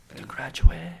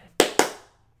graduate.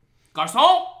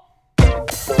 Garçon!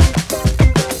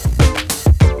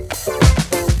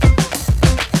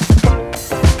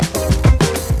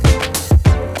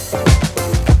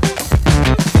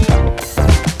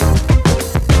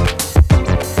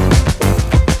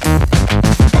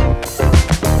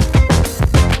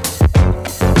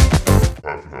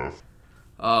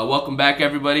 Welcome back,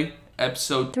 everybody.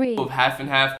 Episode 3 of Half and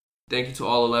Half. Thank you to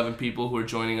all 11 people who are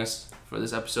joining us for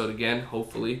this episode again,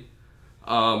 hopefully.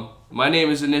 My name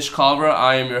is Anish Kalra.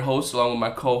 I am your host, along with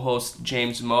my co-host,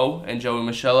 James Moe and Joey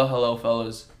Michella. Hello,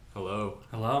 fellas. Hello.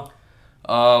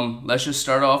 Let's just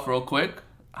start off real quick.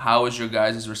 How was your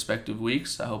guys' respective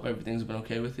weeks? I hope everything's been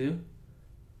okay with you.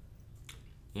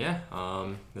 Yeah,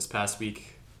 this past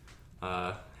week,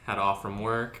 had off from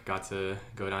work, got to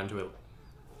go down to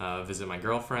visit my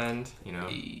girlfriend,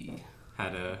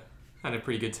 had a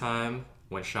pretty good time,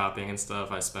 went shopping and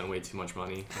stuff. I spent way too much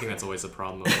money. I think that's always a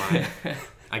problem of mine.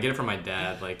 I get it from my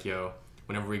dad,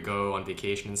 whenever we go on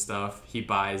vacation and stuff, he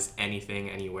buys anything,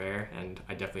 anywhere, and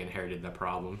I definitely inherited that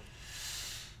problem.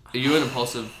 Are you an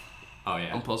impulsive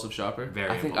shopper? Very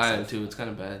I think impulsive. I am too. It's kind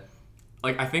of bad.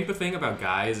 I think the thing about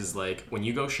guys is, when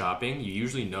you go shopping, you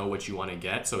usually know what you want to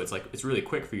get, so it's really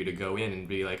quick for you to go in and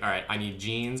be like, all right, I need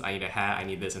jeans, I need a hat, I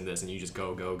need this and this, and you just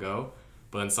go.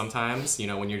 But then sometimes,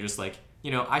 when you're just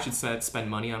I should spend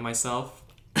money on myself,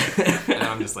 and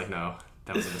I'm just like, no,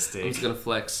 that was a mistake. I'm just going to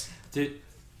flex. Dude,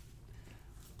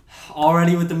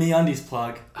 already with the MeUndies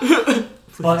plug.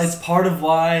 But it's part of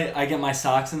why I get my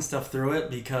socks and stuff through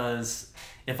it, because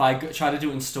if I try to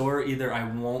do it in store, either I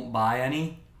won't buy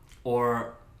any,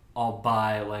 or I'll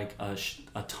buy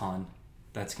a ton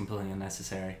that's completely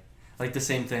unnecessary. The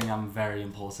same thing, I'm very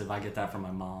impulsive. I get that from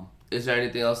my mom. Is there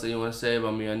anything else that you want to say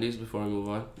about MeUndies before we move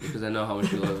on? Because I know how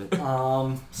much you love it.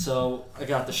 So I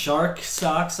got the shark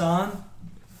socks on,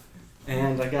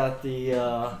 and I got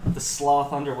the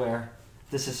sloth underwear.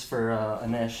 This is for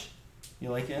Anish.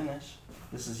 You like it, Anish?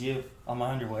 This is you on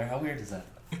my underwear. How weird is that?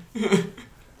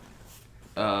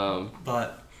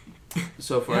 But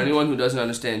so for anyone who doesn't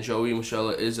understand, Joey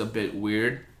Michella is a bit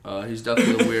weird. He's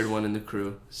definitely the weird one in the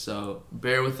crew. So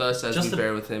bear with us as we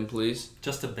bear with him, please.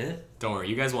 Just a bit? Don't worry,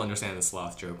 you guys will understand the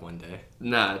sloth joke one day.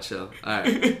 Nah, chill.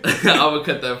 Alright. I'm gonna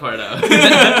cut that part out.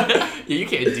 Yeah, you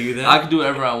can't do that. I can do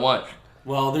whatever I want.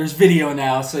 Well, there's video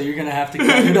now, so you're gonna have to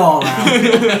cut it all out.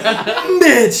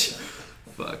 Bitch!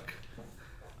 Fuck.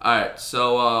 Alright,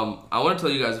 so I want to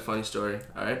tell you guys a funny story,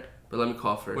 alright? But let me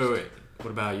call first. Wait. What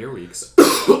about your weeks?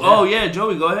 Oh, yeah,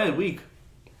 Joey, go ahead. Week.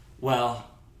 Well,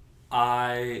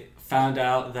 I found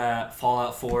out that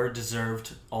Fallout 4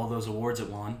 deserved all those awards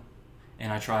it won,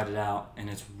 and I tried it out, and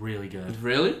it's really good.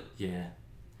 Really? Yeah.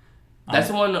 That's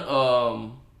the one,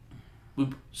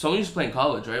 someone used to play in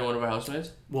college, right? One of our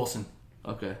housemates? Wilson.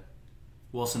 Okay.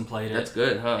 Wilson played it. That's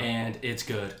good, huh? And it's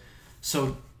good.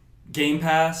 So, Game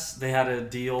Pass, they had a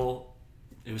deal.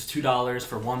 It was $2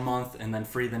 for 1 month and then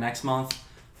free the next month.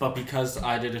 But because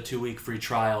I did a 2-week free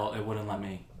trial, it wouldn't let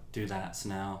me do that. So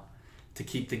now, to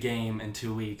keep the game in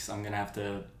 2 weeks, I'm going to have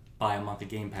to buy a month of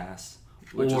Game Pass.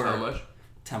 Which is how much?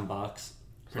 $10,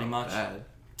 pretty much. Bad.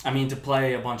 I mean, to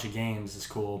play a bunch of games is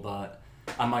cool, but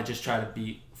I might just try to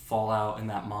beat Fallout in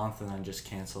that month and then just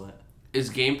cancel it.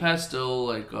 Is Game Pass still,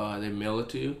 they mail it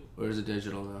to you? Or is it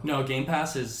digital now? No, Game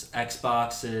Pass is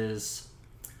Xbox's...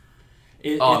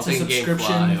 it's a GameFly,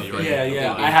 subscription. okay.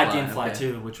 Yeah. Okay, I had GameFly, GameFly okay.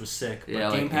 too, which was sick. But Yeah, I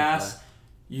like Game Pass, GameFly.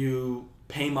 you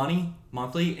pay money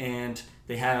monthly, and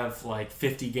they have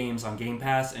 50 games on Game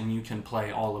Pass, and you can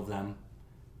play all of them.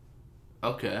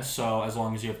 Okay. So as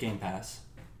long as you have Game Pass,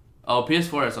 Oh,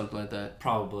 PS4 has something like that.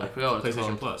 probably. I forgot what it's PlayStation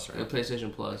called. Plus, right? Yeah,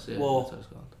 PlayStation Plus, yeah. Well- that's what it's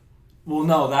called. Well,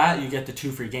 no, that you get the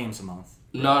 2 free games a month.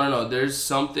 No. There's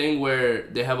something where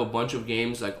they have a bunch of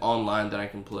games online that I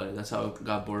can play. That's how I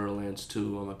got Borderlands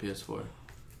 2 on my PS4.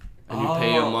 And you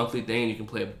pay a monthly thing and you can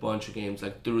play a bunch of games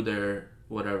through their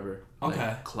whatever.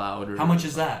 Okay. Cloud or... How much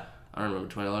is that? I don't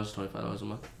remember, $20, $25 a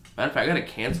month. Matter of fact, I gotta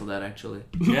cancel that actually.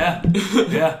 Yeah.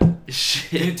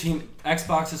 Shit. Dude,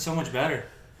 Xbox is so much better.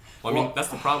 Well, I mean, that's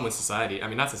the problem with society. I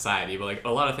mean, not society, but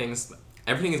a lot of things,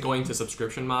 everything is going to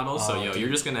subscription models. So, dude. you're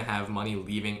just going to have money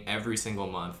leaving every single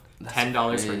month. That's $10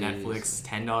 for crazy. Netflix,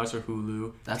 $10 for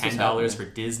Hulu, That's what's $10 for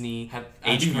happening. Disney, Have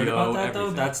HBO, you heard about that, everything.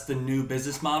 though? That's the new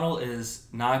business model, is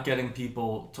not getting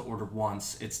people to order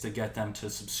once. It's to get them to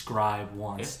subscribe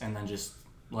once and then just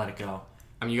let it go.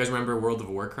 I mean, you guys remember World of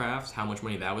Warcraft, how much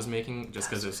money that was making? Just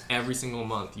because it was every single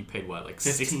month you paid what,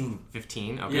 15.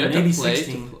 15? Okay. Yeah, You have maybe to play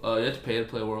 16. you have to pay to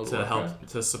play World of To Warcraft. help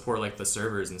to support the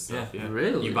servers and stuff. Yeah. Yeah.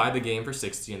 Really? You buy the game for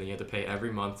 $60 and then you have to pay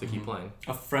every month to keep playing.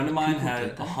 A friend of mine People had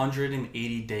did that.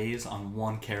 180 days on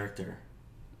one character.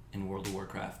 in World of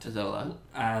Warcraft. Is that a lot?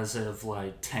 As of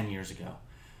like 10 years ago.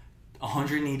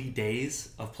 180 days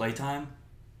of playtime.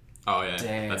 Oh yeah,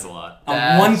 Damn. that's a lot.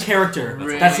 One character.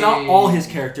 That's not all his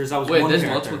characters. That was one there's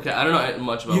character. multiple. I don't know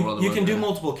much about World of Warcraft. You can do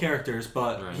multiple characters,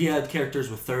 but Right. he had characters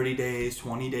with 30 days,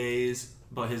 20 days,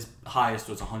 but his highest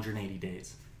was 180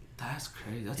 days. That's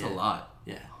crazy. That's Yeah. a lot.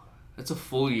 Yeah. That's a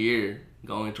full year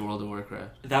going into World of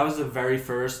Warcraft. That was the very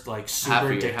first like super Half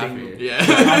a year, addicting. half a year.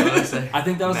 Yeah. I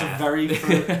think that was the very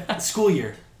first school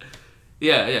year.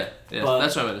 Yeah. But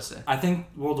That's what I meant to say. I think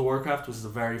World of Warcraft was the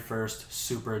very first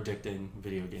super addicting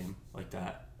video game like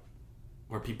that,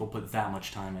 where people put that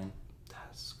much time in.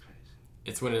 That's crazy.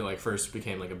 It's when it like first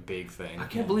became like a big thing. I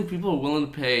can't believe people are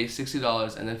willing to pay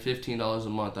 $60 and then $15 a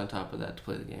month on top of that to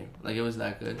play the game. Like, it was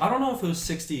that good. I don't know if it was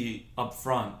 60 up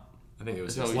front. I think it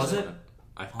was. Is that what you Was said?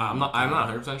 it? I'm not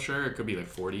 100% sure. It could be like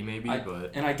 40 maybe,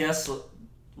 but And I guess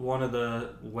one of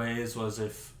the ways was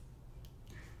if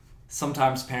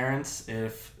sometimes parents,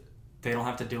 if they don't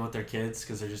have to deal with their kids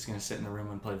because they're just going to sit in the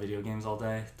room and play video games all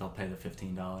day, they'll pay the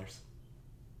 $15.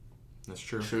 that's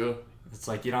true. True. It's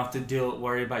like you don't have to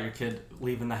worry about your kid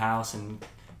leaving the house and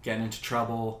getting into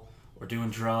trouble or doing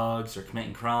drugs or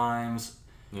committing crimes.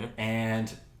 Yeah.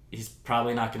 And he's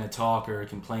probably not going to talk or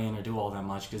complain or do all that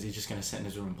much because he's just going to sit in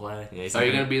his room and play. Yeah, he's Are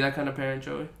you not going to be that kind of parent,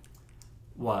 Joey?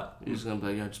 What? You're just going to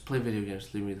be like, yo, just play video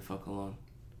games. Leave me the fuck alone.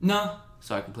 No.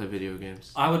 So I can play video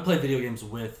games. I would play video games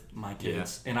with my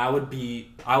kids, and I would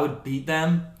beat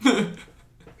them, and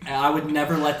I would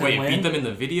never let them Wait, win. beat them in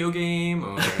the video game?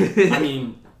 Or... I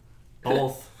mean,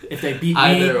 both. If they beat me,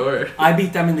 Either or. I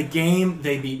beat them in the game.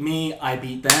 They beat me. I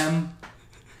beat them.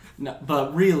 No,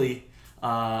 but really,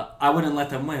 I wouldn't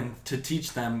let them win to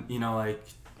teach them. Like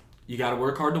you got to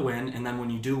work hard to win, and then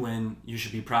when you do win, you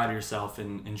should be proud of yourself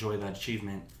and enjoy that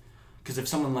achievement. Because if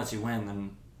someone lets you win,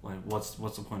 then like what's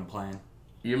the point of playing?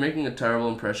 You're making a terrible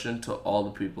impression to all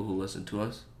the people who listen to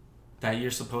us. That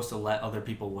you're supposed to let other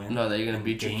people win. No, that you're gonna in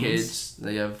beat your games? kids.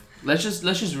 That you have. Let's just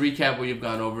recap what you've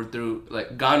gone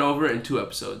over in 2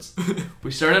 episodes.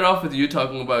 We started off with you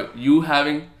talking about you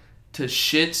having to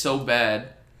shit so bad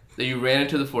that you ran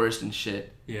into the forest and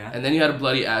shit. Yeah. And then you had a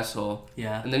bloody asshole.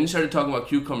 Yeah. And then you started talking about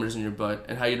cucumbers in your butt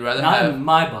and how you'd rather Not have. in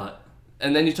my butt.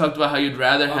 And then you talked about how you'd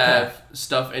rather Okay. have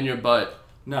stuff in your butt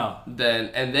No.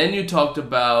 and then you talked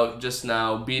about just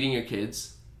now beating your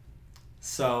kids.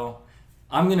 So,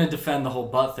 I'm gonna defend the whole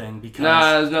butt thing because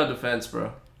Nah, there's no defense,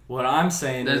 bro. what I'm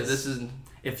saying is, This is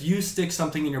if you stick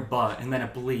something in your butt and then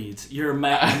it bleeds, you're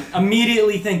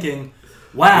immediately thinking,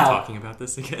 Are we "Wow, talking about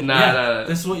this again? Nah. yeah,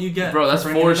 this is what you get." bro. That's for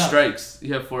bringing 4 it up." strikes.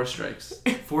 You have 4 strikes.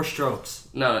 4 strokes.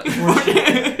 No,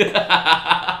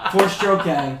 4 stroke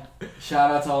gang.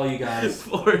 Shout out to all you guys.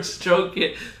 4 stroke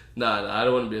it. Nah, I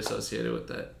don't want to be associated with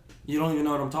that. You don't even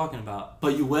know what I'm talking about,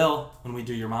 but you will when we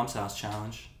do your mom's house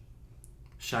challenge.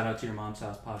 Shout out to your mom's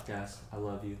house podcast. I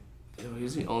love you. Yo,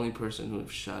 he's the only person who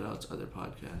shout outs other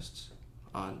podcasts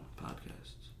on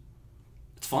podcasts.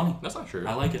 It's funny. That's not true.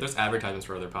 I like it. There's advertisements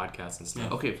for other podcasts and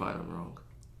stuff. Okay, fine, I'm wrong.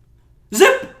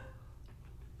 Zip.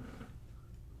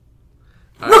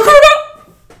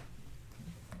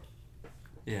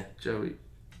 Yeah, Joey,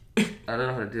 I don't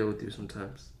know how to deal with you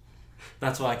sometimes.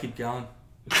 that's why I keep going.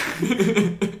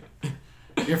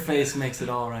 Your face makes it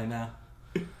all right now.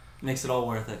 Makes it all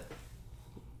worth it.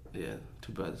 Yeah,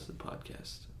 too bad this is a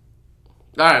podcast.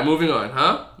 Alright, moving on,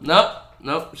 huh?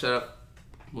 Nope, shut up.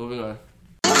 Moving on.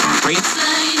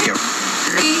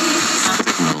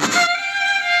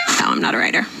 No, I'm not a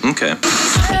writer. Okay.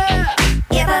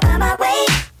 Give up on my way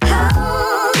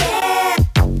home, yeah.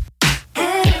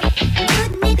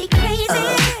 Wouldn't it be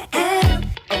crazy?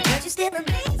 But you still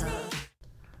amaze me.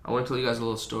 I want to tell you guys a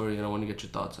little story and I want to get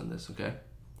your thoughts on this, okay?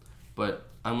 But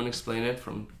I'm going to explain it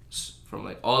from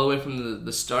like all the way from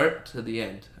the start to the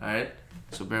end, alright?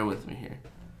 So bear with me here.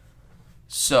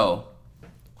 So,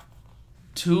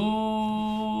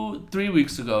 3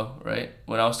 weeks ago, right,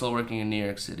 when I was still working in New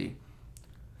York City,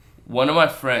 one of my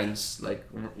friends, like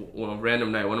a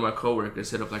random night, one of my coworkers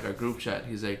hit up like our group chat.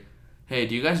 He's like, "Hey,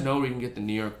 do you guys know where you can get the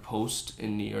New York Post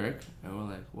in New York?" And we're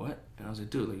like, "What?" And I was like,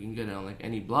 "Dude, like you can get it on like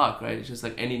any block, right? It's just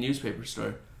like any newspaper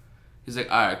store." He's like,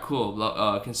 "All right,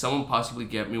 cool. Can someone possibly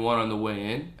get me one on the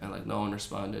way in?" And like no one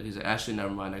responded. He's like, "Actually, never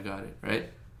mind. I got it." Right.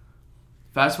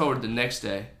 Fast forward the next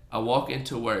day, I walk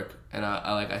into work and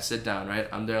I sit down. Right.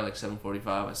 I'm there like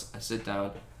 7:45. I sit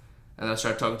down, and I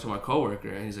start talking to my coworker,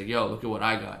 and he's like, "Yo, look at what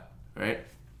I got." Right.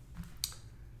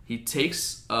 He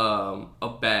takes a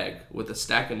bag with a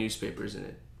stack of newspapers in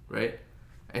it. Right.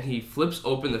 And he flips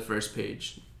open the first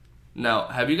page. Now,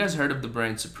 have you guys heard of the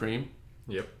brand Supreme?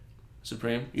 Yep.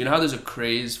 Supreme. You know how there's a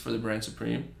craze for the brand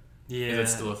Supreme? Yeah. Is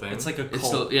it still a thing? It's like a cult. It's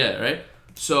still, yeah, right?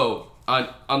 So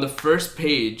on the first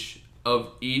page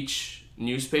of each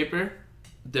newspaper,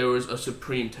 there was a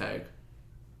Supreme tag,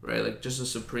 right? Like just a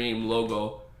Supreme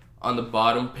logo on the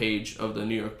bottom page of the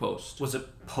New York Post. Was it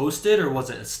posted or was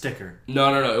it a sticker?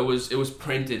 No. It was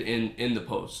printed in the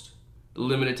Post,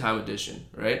 limited time edition,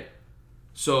 right?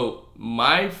 So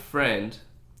my friend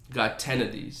got 10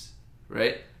 of these,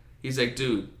 right? He's like,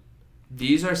 dude,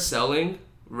 these are selling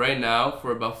right now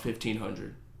for about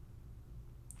 $1,500.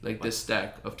 Like this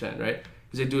stack of 10, right?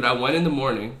 He's like, dude, I went in the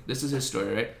morning. This is his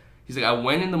story, right? He's like, I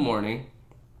went in the morning,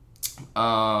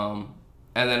 and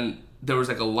then there was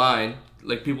like a line,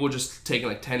 like people were just taking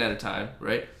like 10 at a time,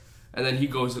 right? And then he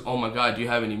goes, like, oh my God, do you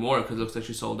have any more? Because it looks like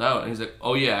you sold out. And he's like,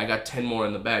 oh yeah, I got 10 more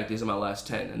in the bag. These are my last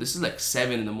 10. And this is like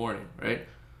 7 in the morning, right?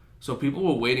 So people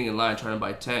were waiting in line trying to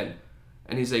buy 10.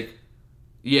 And he's like,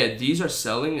 yeah, these are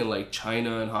selling in like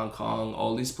China and Hong Kong,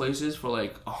 all these places for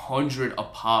like 100 a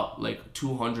pop, like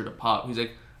 200 a pop. He's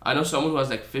like, I know someone who has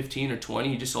like 15 or 20.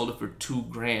 He just sold it for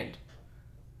 $2,000.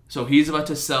 So he's about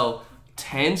to sell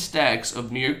 10 stacks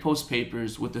of New York Post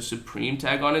papers with the Supreme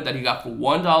tag on it that he got for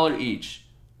 $1 each.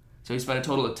 So he spent a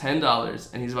total of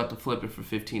 $10, and he's about to flip it for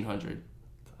 $1,500.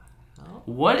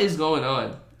 What is going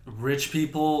on? Rich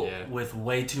people with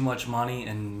way too much money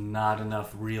and not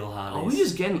enough real hotties. Are we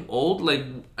just getting old? Like,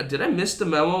 did I miss the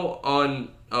memo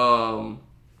on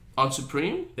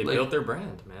Supreme? They built their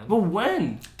brand, man. But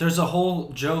when? There's a whole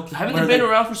joke. Haven't they been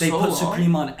around for so long? They put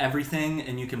Supreme on everything,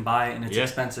 and you can buy it, and it's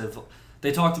expensive.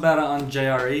 They talked about it on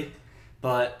JRE,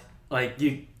 but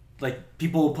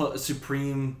people will put a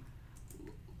Supreme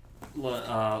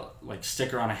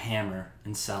sticker on a hammer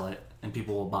and sell it, and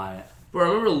people will buy it. But I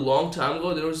remember a long time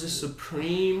ago there was this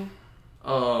Supreme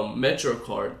Metro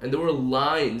card, and there were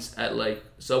lines at like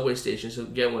subway stations to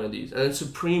get one of these, and then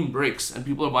Supreme bricks, and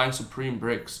people are buying Supreme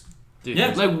bricks. Dude,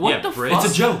 yeah, like what the fuck?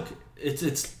 It's a joke.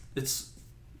 It's.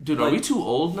 Dude, are we too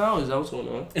old now? Is that what's going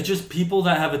on? It's just people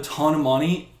that have a ton of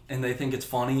money and they think it's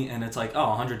funny, and it's like,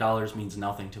 oh, $100 means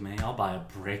nothing to me. I'll buy a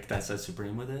brick that says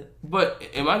Supreme with it. But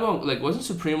am I going, like, wasn't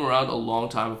Supreme around a long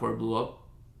time before it blew up?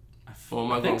 Or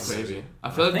am I going crazy? I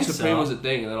feel like Supreme was a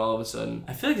thing, and then all of a sudden...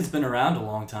 I feel like it's been around a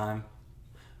long time.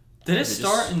 Did it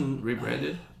start in...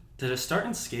 Rebranded? Did it start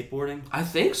in skateboarding? I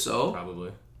think so.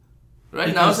 Probably. Right?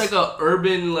 Because now it's like a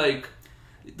urban, like,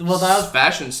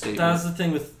 fashion statement. That's the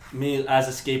thing with me as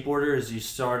a skateboarder, is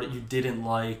you didn't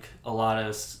like a lot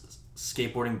of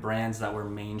skateboarding brands that were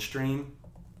mainstream.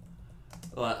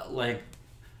 Like,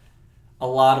 a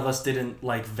lot of us didn't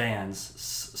like Vans.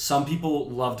 Some people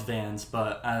loved Vans,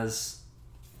 but as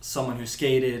someone who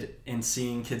skated and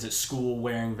seeing kids at school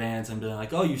wearing Vans and being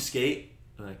like, oh, you skate?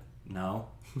 They're like, no.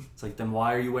 It's like, then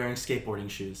why are you wearing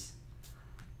skateboarding shoes?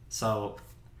 So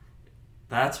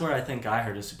that's where I think I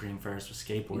heard of Supreme first, was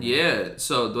skateboarding. Yeah,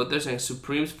 so what they're saying,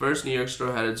 Supreme's first New York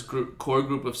store had its core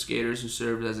group of skaters who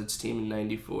served as its team in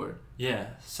 94. Yeah,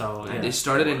 so... Yeah. They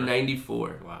started in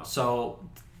 94. Wow. So...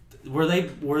 Were they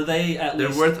at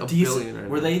least... They're worth $1 billion right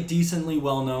Were now. they decently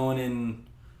well known in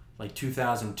like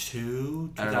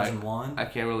 2002, 2001? I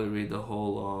can't really read the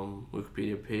whole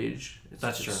Wikipedia page.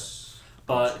 That's true.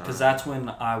 But because that's when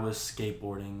I was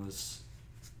skateboarding.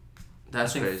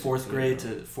 That's I think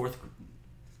crazy.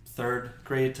 third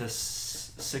grade to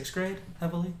sixth grade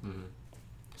heavily. Mm-hmm.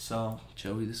 So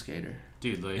Joey the skater.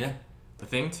 Dude, like, the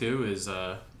thing too is,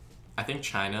 I think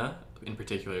China in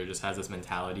particular just has this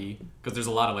mentality, because there's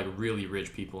a lot of like really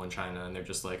rich people in China, and they're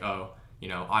just like, oh, you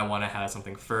know, I want to have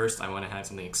something first, I want to have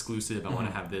something exclusive, I want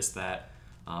to have this, that.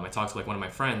 I talked to like one of my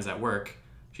friends at work,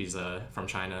 she's from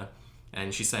China,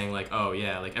 and she's saying like, oh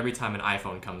yeah, like every time an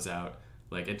iPhone comes out,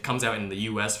 like it comes out in the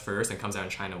US first and comes out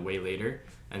in China way later,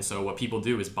 and so what people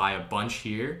do is buy a bunch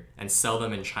here and sell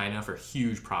them in China for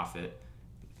huge profit.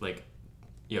 Like,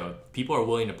 you know, people are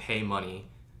willing to pay money.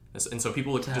 And so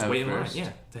people just wait in line,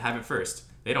 to have it first.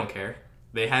 They don't care.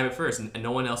 They have it first, and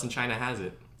no one else in China has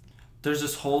it. There's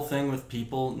this whole thing with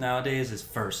people nowadays is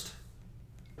first.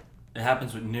 It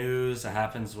happens with news. It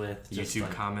happens with YouTube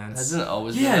comments. Hasn't it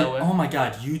always been that way? Oh my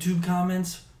God, YouTube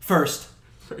comments first.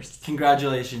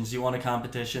 Congratulations, you won a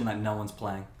competition that no one's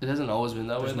playing. It hasn't always been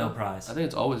that way. There's no prize. I think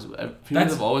it's always. People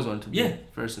have always wanted to be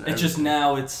first in everything. It's just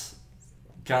now it's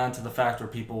gone to the fact where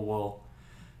people will.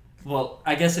 Well,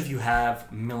 I guess if you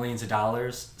have millions of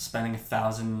dollars, spending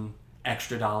 $1,000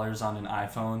 extra on an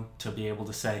iPhone to be able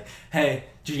to say, hey,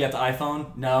 did you get the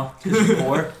iPhone? No, because you're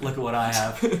poor. Look at what I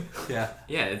have. Yeah.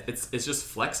 Yeah, it's just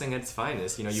flexing at its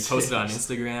finest. You know, you post it on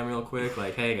Instagram real quick,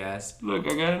 like, hey guys, look,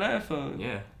 I got an iPhone.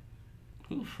 Yeah.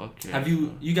 Who the fuck cares? Have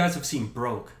you guys have seen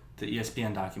Broke, the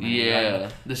ESPN documentary? Yeah,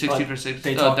 right? the 60 for 60.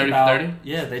 They talk 30 about, for 30.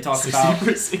 Yeah, they talk 60 about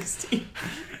for 60.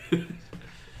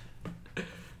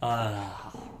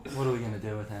 What are we gonna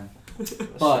do with him?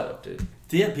 Shut But up, dude.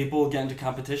 yeah, people get into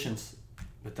competitions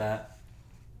with that.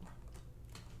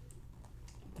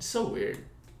 It's so weird.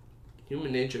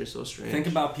 Human nature is so strange. Think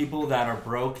about people that are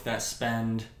broke that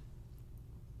spend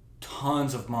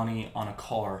tons of money on a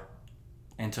car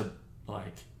and to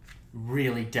like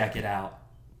really deck it out.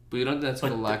 But you don't think that's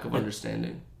like a But- lack of but-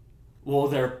 understanding. Well,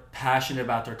 they're passionate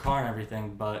about their car and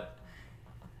everything, but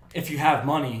if you have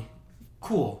money,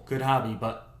 cool, good hobby.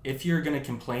 But if you're gonna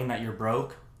complain that you're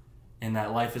broke and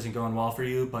that life isn't going well for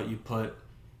you, but you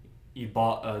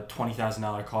bought a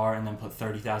 $20,000 car and then put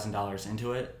 $30,000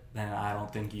 into it, then I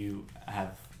don't think you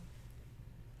have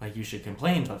like you should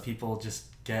complain. But people just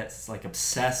get like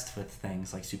obsessed with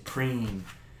things like Supreme,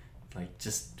 like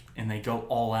just and they go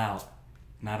all out,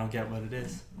 and I don't get what it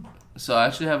is. So I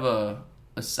actually have a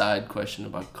side question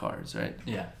about cars, right?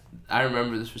 Yeah. I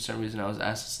remember this for some reason. I was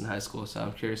asked this in high school, so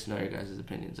I'm curious to know your guys'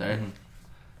 opinions, all right? Mhm.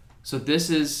 So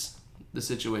this is the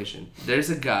situation.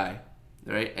 There's a guy,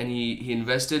 right? And he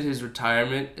invested his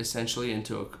retirement essentially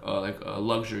into a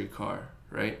luxury car,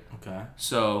 right? Okay.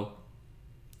 So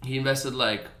he invested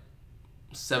like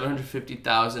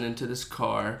 $750,000 into this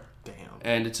car, Damn.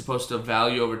 and it's supposed to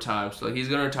value over time. So like, he's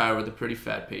gonna retire with a pretty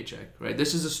fat paycheck, right?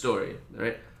 This is a story,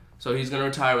 right? So he's gonna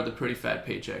retire with a pretty fat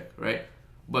paycheck, right?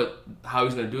 But how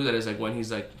he's gonna do that is like when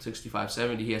he's like 65,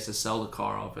 70, he has to sell the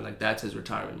car off, and like that's his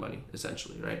retirement money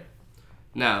essentially, right?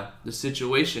 Now the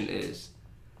situation is,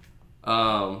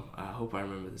 I hope I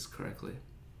remember this correctly.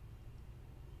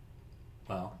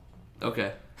 Well.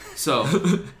 Okay, so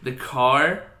the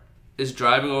car is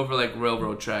driving over like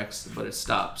railroad tracks, but it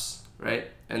stops, right?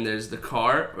 And there's the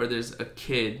car, or there's a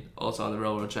kid also on the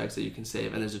railroad tracks that you can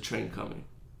save, and there's a train coming.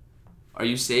 Are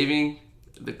you saving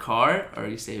the car, or are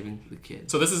you saving the kid?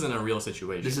 So this isn't a real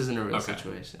situation. This isn't a real Okay.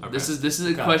 situation. Okay. This is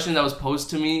a Okay. question that was posed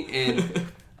to me in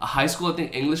a high school, I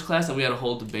think, English class, and we had a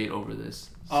whole debate over this.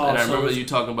 Oh, and I so remember it was- you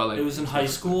talking about like It was in high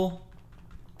school.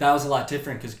 That was a lot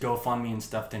different because GoFundMe and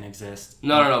stuff didn't exist.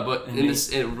 No. But And in me-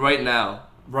 this, right now,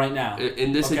 Right now.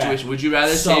 in this Okay. situation, would you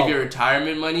rather So- save your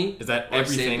retirement money? Is that or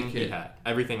save the everything kid? he had?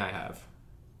 Everything I have.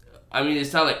 I mean,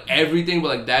 it's not like everything, but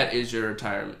like that is your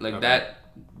retirement. Like Okay.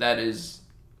 that is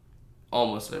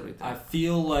almost everything. I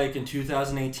feel like in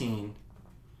 2018,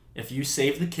 if you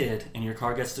save the kid and your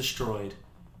car gets destroyed,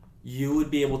 you would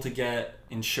be able to get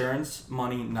insurance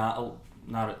money, not $1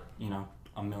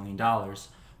 million,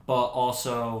 but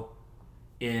also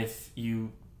if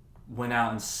you went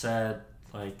out and said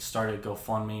like started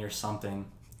GoFundMe or something,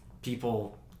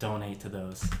 people donate to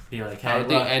those. Be like, hey, I don't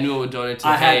think look, anyone would donate to.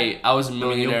 I had- Hey, I was a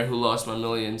millionaire who lost my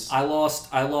millions. I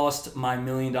lost my $1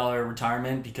 million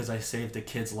retirement because I saved a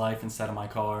kid's life instead of my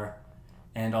car.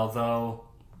 And although,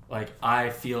 like, I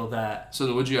feel that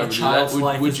So would you a ever do that? child's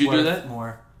life Would is you do worth that?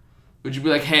 more. Would you be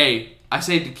like, hey, I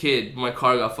saved a kid, but my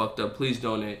car got fucked up. Please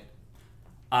donate.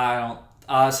 I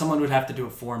don't. Someone would have to do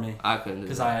it for me I couldn't do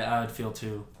because that. I would feel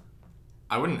too.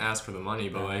 I wouldn't ask for the money,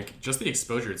 but like just the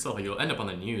exposure itself, like you'll end up on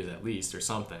the news at least or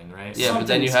something, right? Yeah, but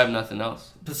then you something's- have nothing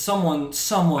else. But someone I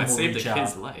will saved a reach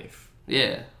kid's out. life.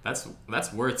 Yeah.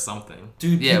 That's worth something.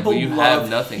 Dude, Yeah, people but you love have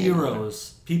nothing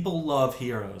heroes. People love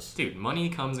heroes. Dude, money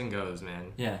comes and goes,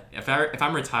 man. Yeah. If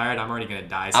I'm retired, I'm already gonna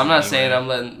die. I'm not soon saying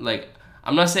anyway.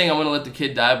 I'm not saying I'm gonna let the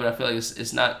kid die, but I feel like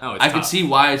it's not. Oh, it's I could tough. see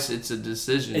why it's a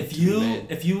decision. If to be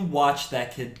made. you watch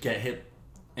that kid get hit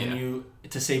and Yeah. you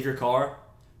to save your car,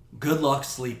 good luck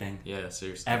sleeping Yeah,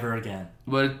 seriously. ever again.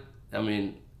 But I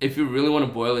mean, if you really want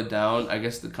to boil it down, I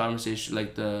guess the conversation,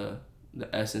 like the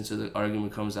essence of the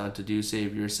argument, comes down to: do you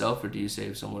save yourself or do you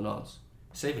save someone else?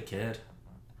 Save a kid.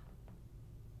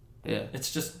 Yeah.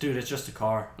 It's just a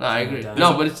car. No, I At the agree. end of the day.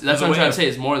 No, but that's there's what a I'm way trying of- to say.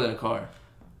 It's more than a car.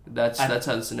 That's I- how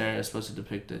the scenario is supposed to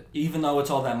depict it. Even though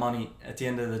it's all that money, at the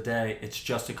end of the day, it's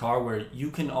just a car where you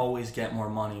can always get more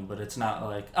money, but it's not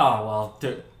like, oh, well,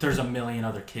 there's a million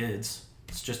other kids.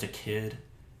 It's just a kid.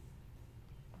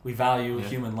 We value Yeah.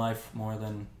 human life more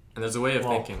than And there's a way of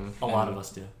well, thinking. a lot in- of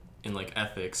us do. in like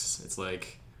ethics, it's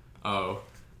like,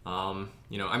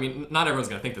 I mean, not everyone's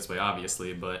gonna think this way,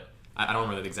 obviously, but I don't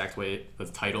remember the exact way, the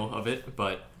title of it,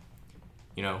 but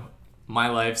my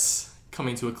life's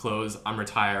coming to a close. I'm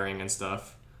retiring and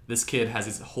stuff. This kid has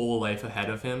his whole life ahead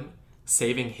of him.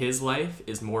 Saving his life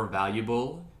is more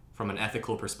valuable from an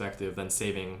ethical perspective than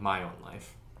saving my own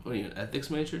life. What are you, an ethics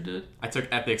major, dude? I took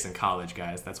ethics in college,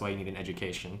 guys. That's why you need an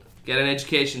education. Get an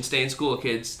education. Stay in school,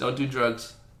 kids. Don't do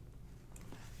drugs.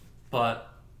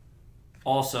 But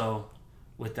also,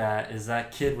 with that, is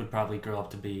that kid would probably grow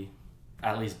up to be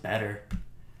at least better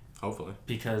Hopefully.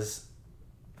 because,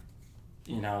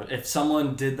 if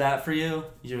someone did that for you,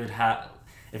 you would have.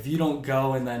 if you don't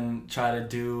go and then try to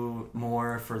do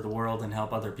more for the world and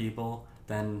help other people,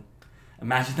 then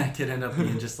imagine that kid end up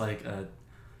being just like a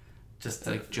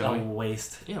Joey.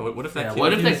 waste. Yeah, what if that Yeah, kid...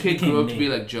 What if that He kid grew up to became be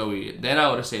me. like Joey? Then I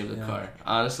would have saved the Yeah. car.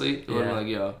 Honestly, it would have Yeah. been like,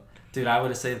 yo. Dude, I would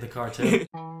have saved the car too.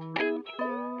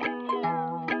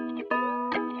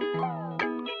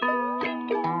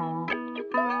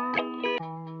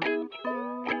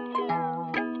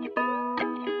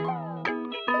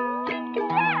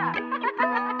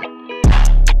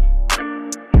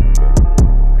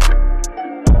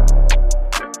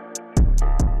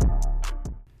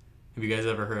 Have you guys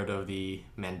ever heard of the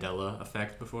Mandela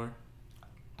effect before?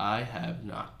 I have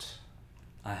not.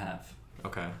 I have.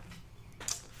 Okay.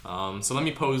 So let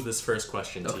me pose this first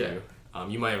question to Okay. you.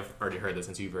 You might have already heard this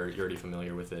since you're already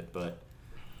familiar with it, but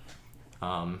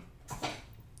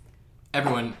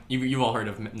everyone, you've all heard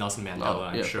of Nelson Mandela,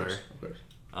 I'm yeah, sure. Of course.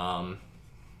 Um, My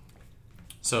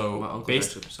so uncle based,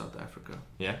 actually from South Africa.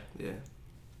 yeah, Yeah.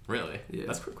 really, Yeah.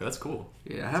 that's cool.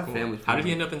 Yeah, I have Cool. family. How did from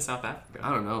he there. end up in South Africa? I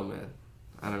don't know, man.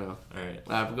 I don't know. All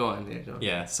right. Go on. Yeah, go on.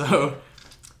 Yeah, so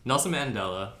Nelson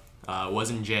Mandela was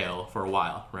in jail for a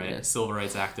while, right? Yeah. Civil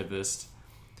rights activist.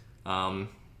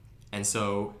 And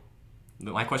so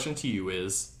my question to you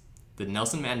is, did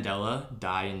Nelson Mandela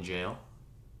die in jail?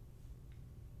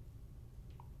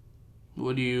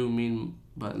 What do you mean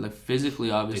by like physically?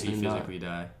 Did Obviously he not. physically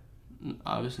die?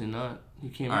 Obviously not. He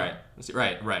came. All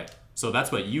right. Right. So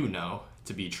that's what you know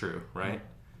to be true, right?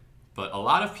 But a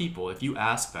lot of people, if you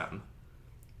ask them,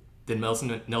 did Nelson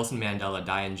Mandela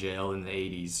die in jail in the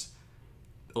 80s?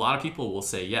 A lot of people will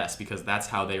say yes, because that's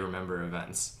how they remember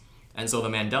events. And so the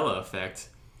Mandela effect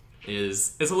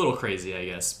is a little crazy, I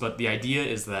guess. But the idea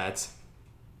is that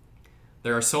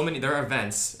there are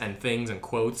events and things and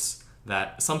quotes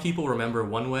that some people remember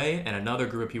one way and another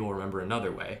group of people remember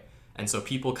another way. And so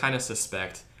people kind of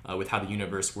suspect, with how the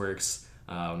universe works,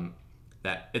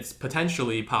 that it's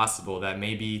potentially possible that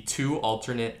maybe two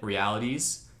alternate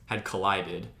realities had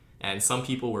collided. And some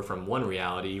people were from one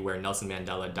reality where Nelson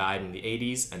Mandela died in the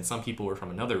 80s, and some people were from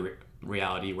another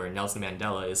reality where Nelson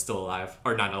Mandela is still alive,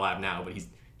 or not alive now, but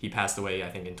he passed away, I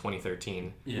think, in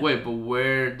 2013. Yeah. Wait, but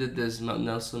where did this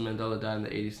Nelson Mandela die in the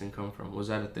 80s thing come from? Was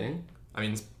that a thing? I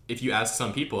mean, if you ask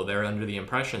some people, they're under the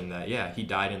impression that, yeah, he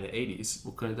died in the 80s.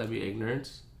 Well, couldn't that be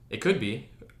ignorance? It could be.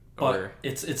 But Or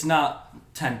it's not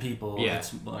 10 people. Yeah.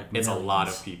 It's like it's a lot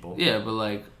millions. of people. Yeah, but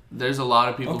like, there's a lot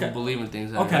of people Okay. who believe in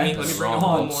things that Okay, are Let me bring up wrong. one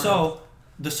Hold on. more. So,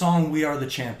 the song "We Are the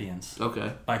Champions"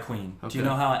 Okay. by Queen. Do you Okay.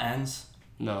 know how it ends?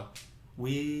 No.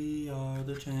 We are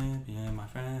the champion, my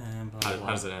friend. Blah, blah, How blah.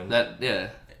 does it end? That yeah.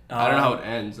 I don't know how it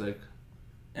ends. Like,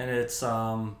 And it's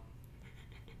I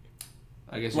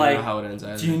guess you Like, don't know how it ends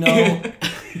either. do you know?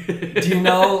 Do you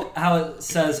know how it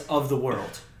says "of the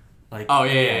world"? Like Oh,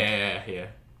 yeah.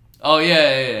 Oh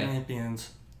yeah.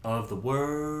 champions of the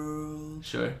world.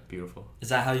 Sure. Beautiful. Is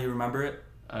that how you remember it?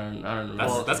 I don't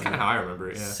remember. That's kind of how I remember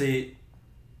it, yeah. See,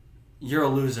 you're a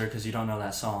loser because you don't know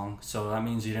that song. So that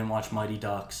means you didn't watch Mighty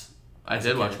Ducks. I as a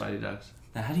did watch kid. Mighty Ducks.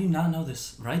 Now, how do you not know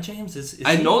this, right, James?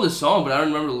 I know the song, but I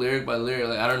don't remember lyric by lyric.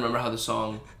 Like, I don't remember how the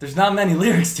song. There's not many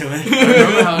lyrics to it. I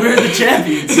remember how We're the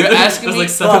champions. You're asking There's me. like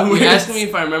 7 you're words. asking me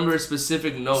if I remember a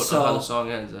specific note So- of how the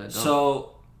song ends. I don't.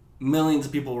 So, millions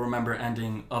of people remember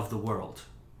ending of the world,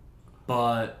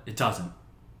 but it doesn't.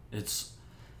 It's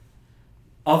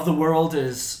of the world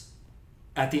is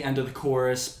at the end of the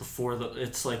chorus before the.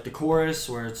 It's like the chorus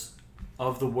where it's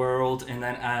of the world, and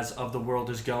then as of the world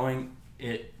is going,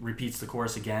 it repeats the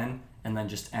chorus again, and then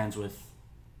just ends with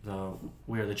the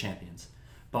 "We Are the Champions."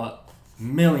 But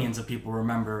millions of people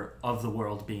remember of the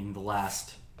world being the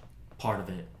last part of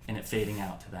it, and it fading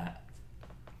out to that.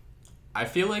 I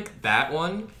feel like that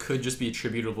one could just be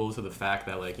attributable to the fact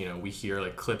that, like, you know, we hear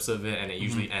like clips of it and it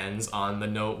usually ends on the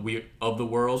note "we of the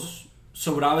world."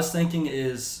 So what I was thinking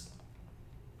is,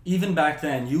 even back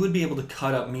then, you would be able to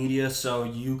cut up media, so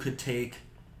you could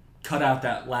cut out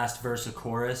that last verse of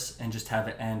chorus and just have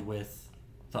it end with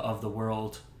the "of the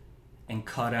world," and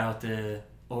cut out the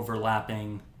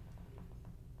overlapping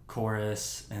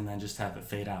chorus, and then just have it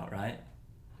fade out, right?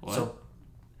 What? So,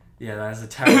 yeah, that is a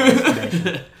terrible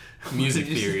explanation. Music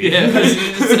You just- theory. Yeah. you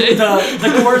just say-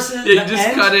 the choruses, you the just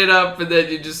end, cut it up and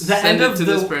then you just the send end it of to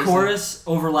this the person. chorus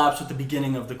overlaps with the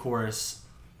beginning of the chorus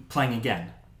playing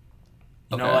again.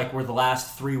 You know, Okay. like where the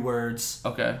last 3 words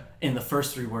Okay. in the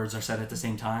first 3 words are said at the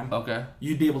same time. Okay.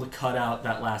 You'd be able to cut out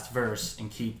that last verse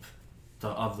and keep the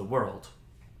 "of the world,"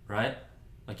 right?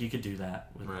 Like you could do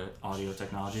that with Right. audio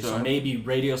technology. Sure. So maybe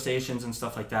radio stations and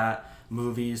stuff like that,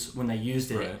 movies, when they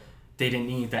used it, Right. they didn't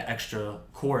need that extra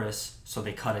chorus, so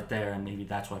they cut it there, and maybe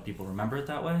that's why people remember it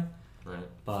that way. Right.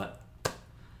 But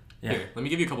Yeah. Here, let me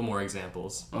give you a couple more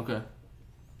examples. Okay.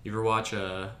 You ever watch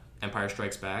Empire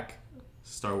Strikes Back?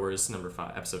 Star Wars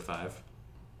episode 5.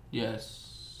 Yes.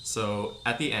 So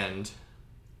at the end,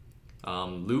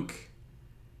 Luke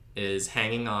is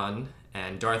hanging on,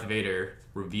 and Darth Vader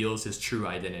reveals his true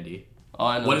identity. Oh,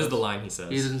 I know. What is the line he says?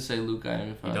 He doesn't say Luke, I am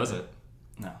your father. He doesn't.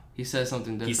 No. He says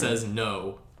something different. He says,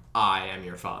 "No, I am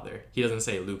your father." He doesn't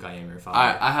say, "Luke, I am your father."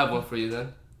 Alright, I have one for you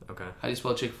then. Okay. How do you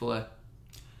spell Chick-fil-A?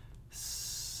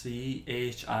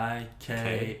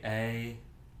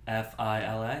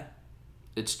 CHIKAFILA.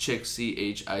 It's Chick,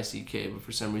 C-H-I-C-K, but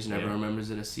for some reason everyone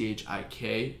remembers it as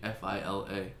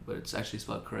C-H-I-K-F-I-L-A, but it's actually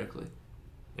spelled correctly.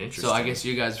 Interesting. So I guess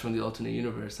you guys are from the alternate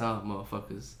universe, huh,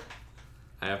 motherfuckers?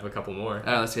 I have a couple more.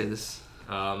 Alright, let's hear this.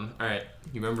 Alright.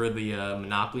 You remember the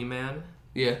Monopoly Man?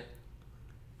 Yeah.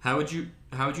 How would you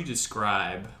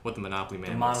describe what the Monopoly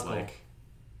Man looks monocle. like?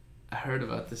 I heard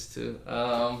about this too.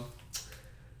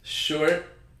 Short,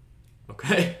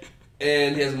 Okay.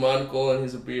 and he has a monocle, and he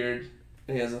has a beard,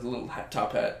 and he has a little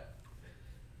top hat.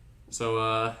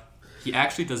 So he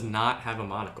actually does not have a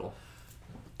monocle.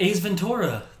 Ace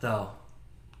Ventura, though.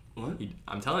 What?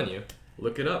 I'm telling you.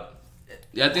 Look it up.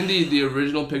 Yeah, I think the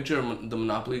original picture of the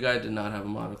Monopoly guy did not have a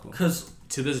monocle. Because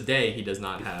To this day, he does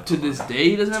not have. To this day,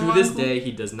 he doesn't have a To monocle? this day,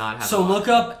 he does not have. so a monocle. look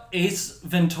up Ace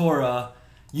Ventura.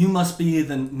 You must be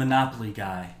the Monopoly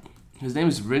guy. His name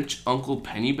is Rich Uncle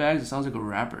Pennybags. It sounds like a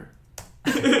rapper.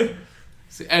 Say,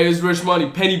 hey, it's Rich Money,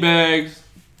 Pennybags.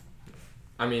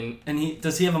 I mean, And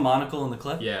does he have a monocle in the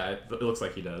clip? yeah, it looks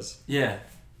like he does. Yeah.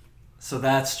 So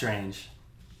that's strange.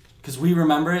 Because we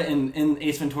remember it in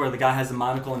Ace Ventura, the guy has a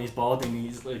monocle and he's bald and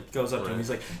he's like goes up to him. He's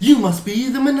like, "You must be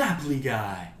the Monopoly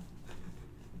guy."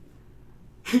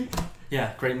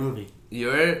 Yeah, great movie.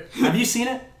 Your Have you seen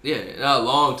it? yeah, a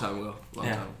long time ago.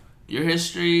 Yeah. Time. Your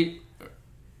history,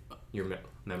 Your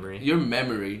memory. your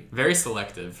memory. Very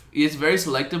selective. It's very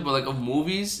selective, but like of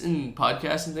movies and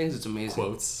podcasts and things, it's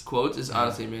amazing. Quotes is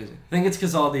honestly amazing. I think it's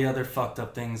because all the other fucked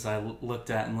up things I looked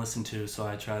at and listened to, so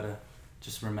I try to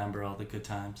just remember all the good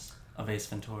times of Ace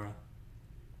Ventura.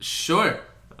 Sure.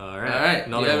 All All right. right. Do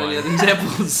Another you have one. any other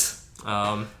examples?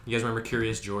 You guys remember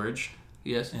Curious George,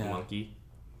 Yes. the Yeah. monkey?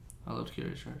 I love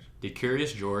Curious George. Did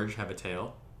Curious George have a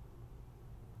tail?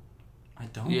 I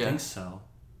don't Yeah. think so.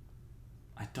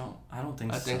 I don't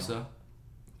think so. I think so.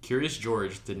 Curious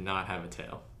George did not have a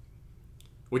tail,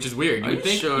 which is weird. Are You you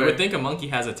would sure? think a monkey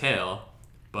has a tail,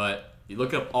 but you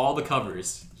look up all the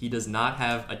covers. He does not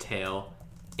have a tail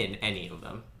in any of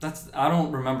them. I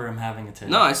don't remember him having a tail.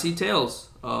 No, I see tails.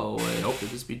 Oh wait, Nope. could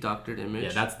this be doctored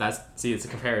image? Yeah, that's see, it's a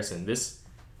comparison. This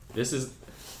is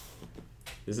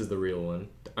the real one.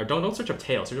 Or don't search up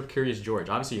tail. Search up Curious George.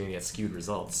 Obviously, you're gonna get skewed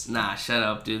results. Nah, shut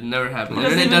up, dude. Never happened. The He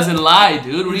doesn't internet even- doesn't lie,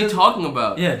 dude. What are He you doesn't- talking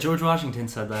about? Yeah, George Washington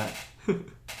said that.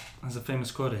 That's a famous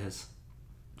quote of his.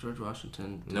 George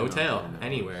Washington. did No not tail do that.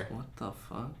 anywhere. What the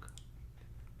fuck?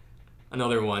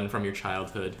 Another one from your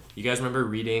childhood. You guys remember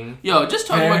reading? Yo, just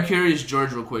talking Hair. about Curious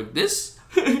George real quick. This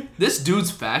dude's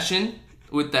fashion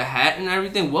with the hat and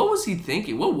everything. What was he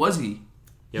thinking? What was he?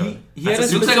 Yo, He had a Looks like a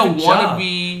specific job.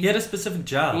 wannabe- He had a specific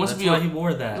job. He wants to That's be why a- he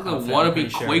wore that. Look like a outfit, I'm pretty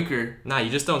wannabe sure. Quaker. Nah, you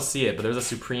just don't see it, but there's a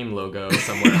Supreme logo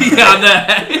somewhere. Yeah, on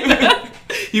that.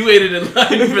 He waited in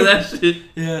line for that shit.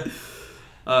 Yeah,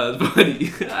 It's funny.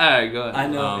 Alright, go ahead. I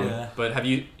know. Yeah. But have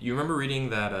you remember reading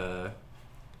that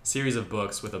series of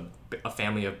books with a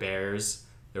family of bears?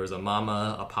 There was a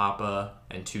mama, a papa,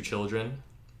 and 2 children.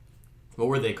 What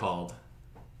were they called?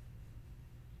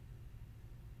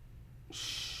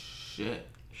 Shit.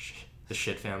 The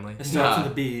shit family. It starts Nah.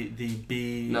 with a B. The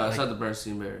B. No, it's like- not the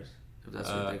Bernstein Bears. If that's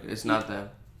what you're thinking. It's not them.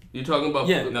 You talking about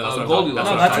Yeah. No, that's what I'm Goldilocks?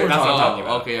 talking- that's what I'm talking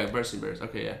about. Okay, yeah, Bernstein Bears.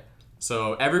 Okay, yeah.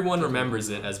 So everyone remembers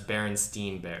it as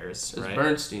Berenstain Bears, It's right?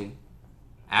 Bernstein.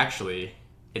 Actually,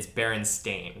 it's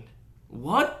Berenstain.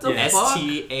 What the Yeah. fuck?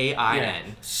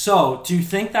 Stain. So, do you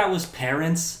think that was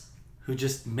parents who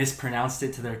just mispronounced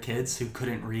it to their kids who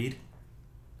couldn't read?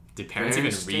 Did parents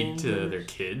even Berenstain read to Bears? their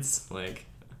kids? Like,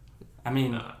 I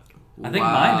mean, nah. I think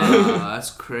wow, mine did.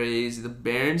 That's crazy. The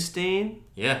Berenstain?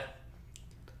 Yeah.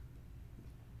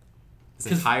 This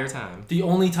 'Cause- entire time. the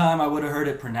only time I would have heard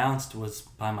it pronounced was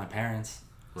by my parents.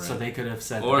 So Right. they could have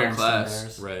said Or the in Berenstain class.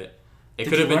 Bears. Right. It Did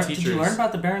could you have been learn- teachers. Did you learn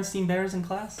about the Berenstain Bears in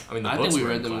class? I mean, the I books think we were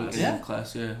read in them class. in Yeah.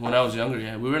 class, yeah. When I was younger,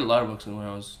 yeah. We read a lot of books when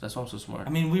I was so smart. I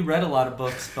mean, we read a lot of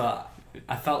books, but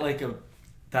I felt like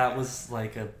that was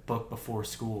like a book before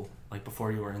school, like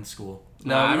before you were in school.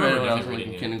 No, I I read it remember when I was definitely like in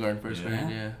reading it. kindergarten, first Yeah. grade,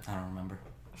 yeah. I don't remember.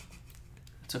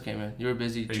 It's okay, man. You were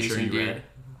busy Are you chasing sure you deer. read?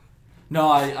 No,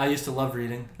 I used to love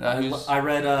reading. Nah, he was- I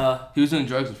read He was doing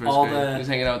drugs in first All grade. the- He was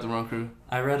hanging out with the wrong crew.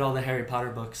 I read all the Harry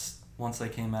Potter books once they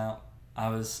came out.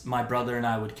 my brother and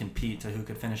I would compete to who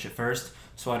could finish it first.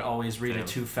 So I'd always read Damn. it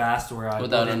too fast, where I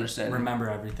Without wouldn't understanding. remember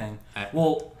everything. I-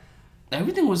 Well,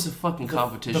 Everything was a fucking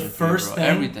competition. the for you, first bro. thing-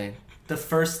 Everything. the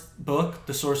first book,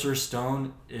 The Sorcerer's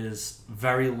Stone, is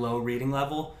very low reading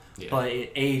level, Yeah. but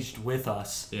it aged with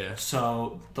us. Yeah.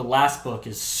 So the last book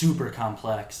is super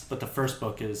complex, but the first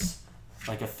book is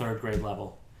like a 3rd grade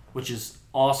level, which is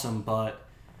awesome. But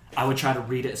I would try to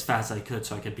read it as fast as I could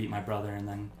so I could beat my brother, and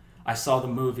then I saw the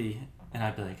movie and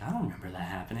I'd be like, I don't remember that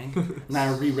happening. And then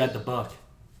I reread the book,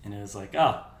 and it was like,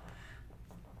 oh,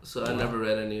 So I never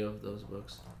read any of those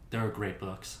books. they were great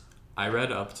books. I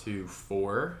read up to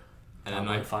 4, and then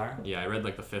Goblet of Fire? I read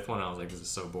like the 5th one. And I was like, this is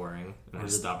so boring, and I Or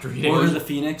just the- stopped reading. Order of the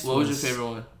Phoenix. What was your favorite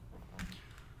one?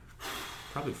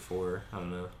 Probably 4. I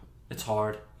don't know. It's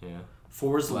hard. Yeah.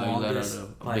 4 is the Wow, you let longest. out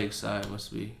a like, big sigh.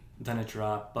 Must be. then it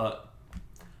dropped, but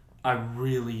I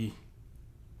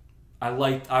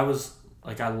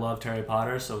loved Harry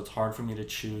Potter, so it's hard for me to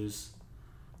choose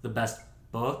the best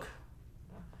book.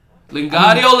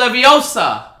 Wingardium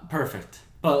Leviosa. Perfect.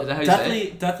 But Is that how you say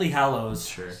Deathly Hallows.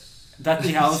 Sure.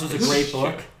 Deathly Hallows was a great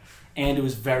book, and it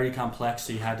was very complex,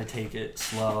 so you had to take it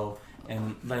slow,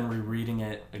 and then rereading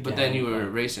it again. But then you were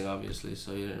racing, obviously,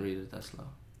 so you didn't read it that slow.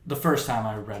 The first time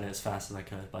I read it as fast as I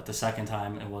could, but the second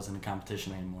time it wasn't a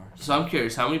competition anymore. So I'm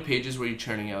curious, how many pages were you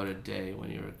churning out a day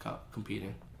when you were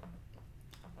competing?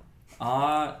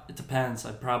 It depends.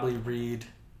 I'd probably read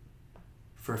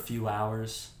for a few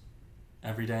hours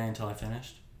every day until I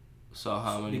finished. So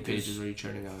how many Because- pages were you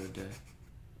churning out a day?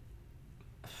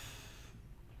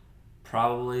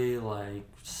 Probably like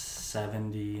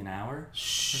 70 an hour or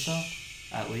so,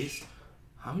 at least.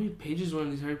 How many pages were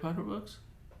in these Harry Potter books?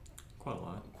 Quite a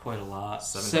lot. Quite a lot.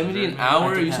 70 an 700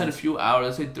 hour? It You said a depends. few hours.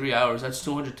 Let's say 3 hours. That's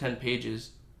 210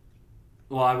 pages.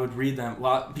 Well, I would read them.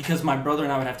 Well, because my brother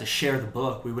and I would have to share the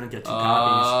book. We wouldn't get 2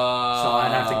 copies. So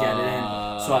I'd have to get it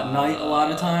in. So at night, a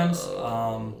lot of times,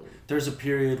 there's a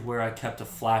period where I kept a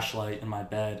flashlight in my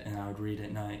bed and I would read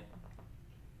at night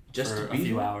Just for to a beat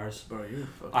few it? hours. Bro, you're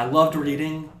fucking... I loved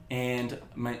reading, and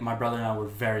my brother and I were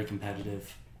very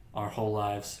competitive our whole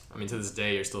lives. I mean, to this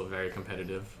day, you're still very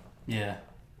competitive. Yeah.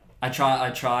 I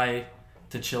try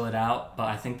to chill it out, but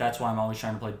I think that's why I'm always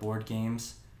trying to play board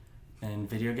games and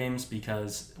video games,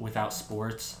 because without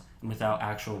sports and without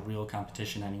actual real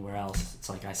competition anywhere else, it's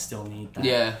like I still need that.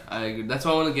 Yeah, I agree. That's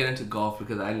why I want to get into golf,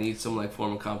 because I need some like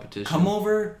form of competition. Come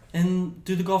over and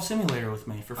do the golf simulator with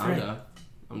me for free.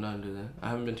 I'm down to do that. I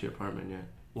haven't been to your apartment yet.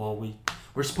 Well,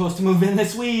 we're supposed to move in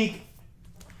this week.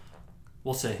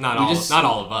 We'll see. Not We all. just- Not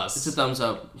all of us. It's a thumbs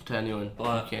up to anyone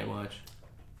But- who can't watch.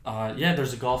 Yeah,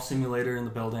 there's a golf simulator in the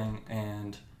building,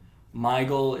 and my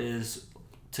goal is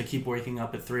to keep waking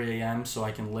up at 3 a.m. so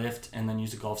I can lift and then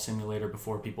use a golf simulator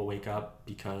before people wake up,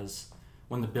 because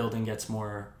when the building gets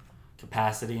more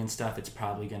capacity and stuff, it's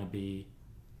probably going to be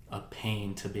a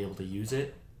pain to be able to use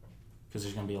it, because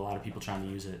there's going to be a lot of people trying to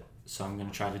use it. So I'm going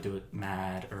to try to do it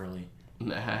mad early,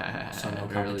 Nah, so no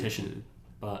early, competition. dude.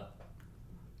 But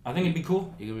I think it'd be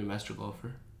cool. You're gonna be a master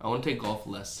golfer. I want to take golf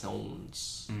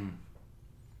lessons. Mm.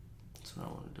 That's what I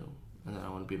want to do. And then I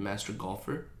want to be a master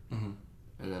golfer. Mhm.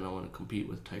 And then I want to compete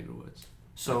with Tiger Woods.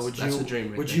 So That's the dream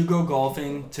right would there. you go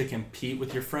golfing to compete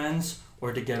with your friends,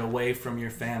 or to get away from your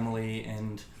family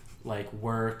and like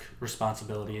work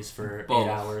responsibilities for Both.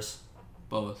 8 hours?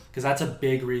 Both. Because that's a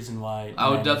big reason why. I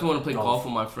would men definitely want to play golf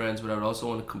with my friends, but I would also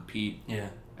want to compete. Yeah,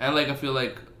 And like I feel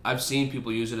like I've seen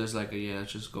people use it as like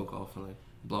let's just go golf and like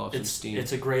blow off some steam.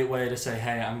 it's a great way to say,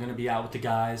 hey, I'm gonna be out with the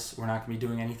guys. We're not gonna be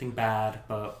doing anything bad,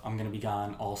 but I'm gonna be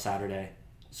gone all Saturday.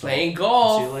 So Playing I'll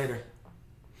golf. see you later.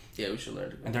 Yeah, we should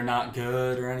learn to go. And they're not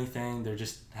good or anything. They're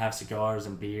just have cigars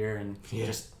and beer and Yeah.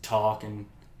 just talk and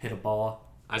hit a ball.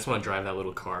 I just want to drive that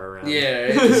little car around. Yeah.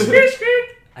 It's,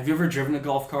 Have you ever driven a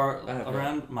golf cart I have not.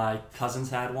 around? My cousins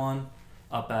had one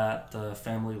up at the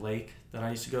family lake that I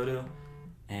used to go to,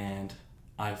 and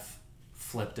I've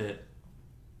flipped it,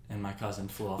 and my cousin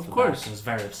flew off Of the course. back and was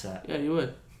very upset. yeah, you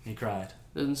would. He cried,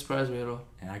 Doesn't surprise me at all.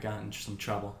 and I got in some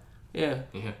trouble. Yeah.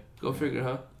 Yeah. Go figure,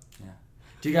 huh?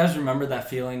 Do you guys remember that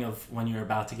feeling of when you're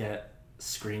about to get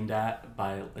screamed at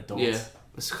by adults? Yeah.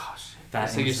 It's, gosh. That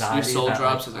It's like your anxiety, soul that,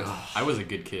 drops. like, It's like, I was a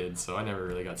good kid, so I never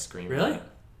really got screamed Really? at.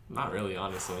 Not really,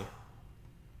 honestly.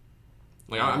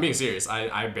 Like, I'm being serious.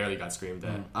 I barely got screamed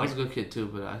at. I was a good kid too,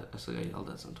 but I still get yelled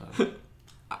at sometimes.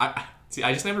 I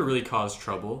just never really caused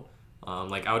trouble.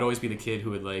 Like, I would always be the kid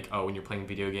who would, like, oh, when you're playing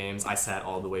video games, I sat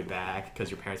all the way back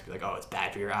because your parents would be like, oh, it's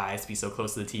bad for your eyes to be so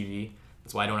close to the TV.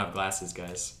 That's why I don't have glasses,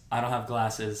 guys. I don't have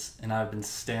glasses, and I've been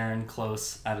staring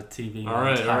close at a TV. All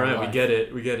right, we get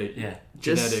it. Yeah.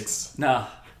 Just- Genetics. No,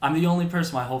 I'm the only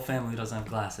person. My whole family doesn't have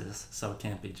glasses, so it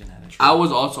can't be genetic. I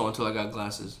was also until I got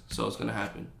glasses, so it's gonna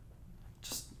happen.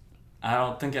 I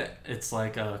don't think it's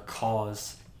like a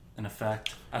cause and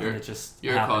effect. I think it just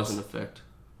You're happens. a cause and effect.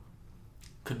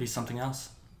 Could be something else.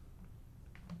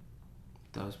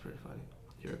 That was pretty funny.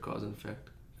 You're a cause and effect.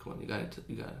 Come on, you got it.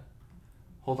 You got it.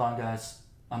 Hold on, guys.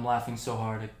 I'm laughing so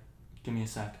hard. Give me a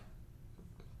sec.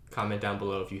 Comment down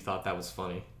below if you thought that was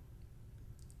funny.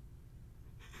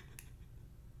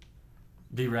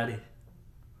 Be ready.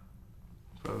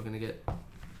 Probably gonna get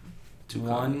 2 One-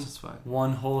 comments. It's fine.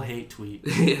 One whole hate tweet.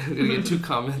 Yeah, we're gonna get 2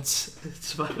 comments.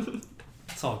 It's fine.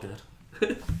 It's all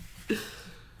good.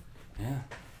 Yeah.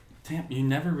 Damn, you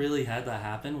never really had that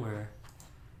happen where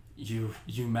you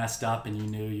messed up and you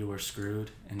knew you were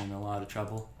screwed and in a lot of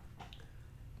trouble?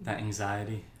 That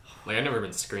anxiety. Like, I've never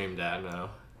been screamed at, no.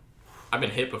 I've been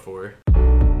hit before.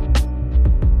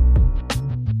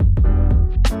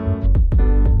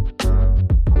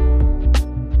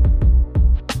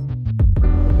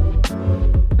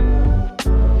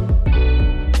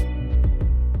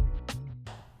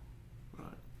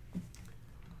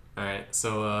 Alright,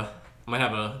 so I might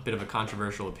have a bit of a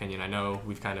controversial opinion. I know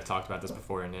we've kind of talked about this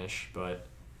before, Anish, but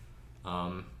I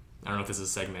don't know if this is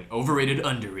a segment. Overrated,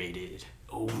 underrated.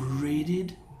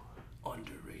 Overrated,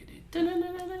 underrated.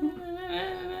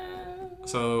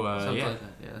 So, Something yeah. like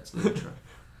that. Yeah, that's the intro.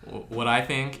 What I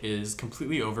think is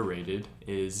completely overrated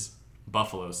is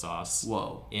buffalo sauce.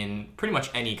 Whoa. In pretty much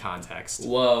any context.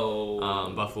 Whoa.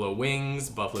 Buffalo wings,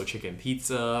 buffalo chicken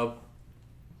pizza,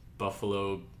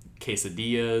 buffalo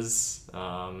quesadillas.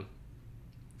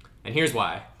 And here's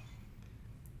why.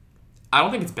 I don't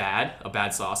think it's a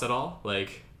bad sauce at all.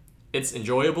 Like, it's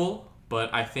enjoyable,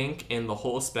 but I think in the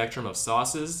whole spectrum of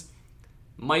sauces,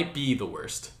 might be the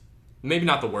worst. Maybe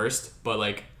not the worst, but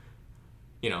like,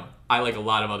 you know, I like a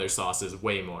lot of other sauces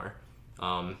way more.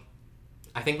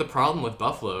 I think the problem with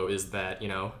buffalo is that, you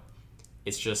know,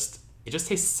 it just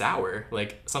tastes sour.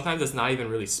 Like, sometimes it's not even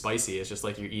really spicy. It's just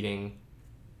like you're eating,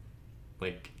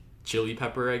 like, chili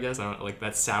pepper, I guess. I don't like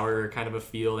that sour kind of a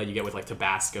feel that you get with like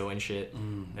Tabasco and shit.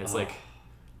 And it's like,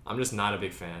 I'm just not a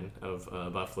big fan of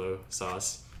buffalo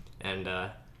sauce, and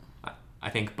I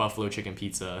think buffalo chicken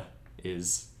pizza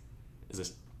is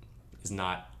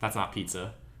not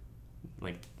pizza.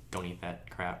 Like, don't eat that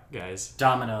crap, guys.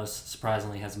 Domino's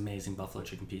surprisingly has amazing buffalo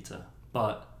chicken pizza,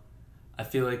 but I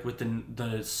feel like with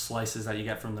the slices that you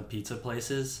get from the pizza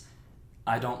places,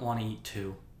 I don't want to eat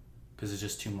 2 because it's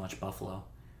just too much buffalo.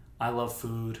 I love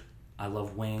food, I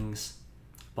love wings,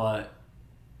 but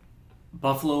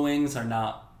buffalo wings are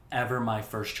not ever my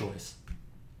first choice.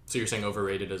 So you're saying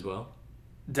overrated as well?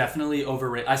 Definitely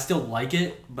overrated. I still like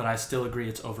it, but I still agree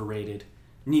it's overrated.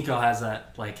 Nico has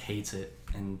that, like, hates it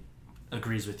and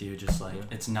agrees with you, just like,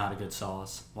 it's not a good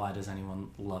sauce. Why does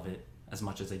anyone love it as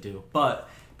much as they do? But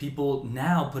people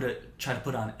now try to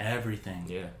put it on everything.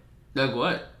 Yeah. Like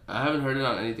what? I haven't heard it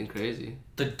on anything crazy.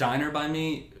 The Diner by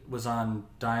Me was on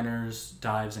Diners,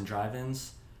 Dives, and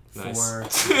Drive-Ins Nice. for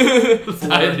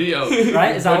Yo,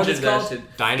 right? Is that what it's butchered that called?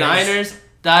 shit. Diners? Diners,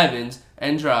 dive-ins,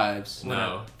 and drives.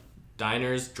 No.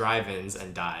 Diners, drive-ins,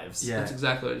 and dives. Yeah. That's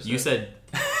exactly what You said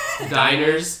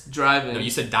diners, drive-ins. no. You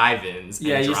said dive-ins and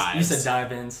Yeah, you drives. said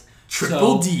Dive-Ins.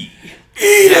 Triple So- D.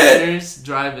 diners,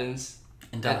 drive-ins,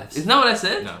 And Dives. Isn't that what I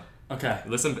said? No. Okay.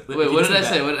 Listen. Wait, what did I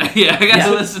say? Yeah, I got Yeah.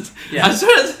 to listen. Yeah. I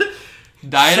started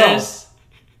diners,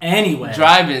 Anyway.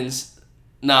 drive-ins.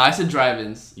 No, I said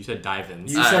drive-ins. You said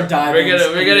dive-ins. You said Alright, dive-ins.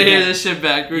 We're gonna hear this shit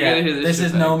back. We're Yeah, gonna hear this shit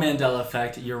is back. no Mandela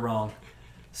effect. You're wrong.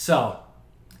 So,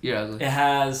 You're ugly. it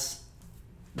has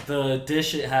the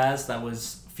dish it has that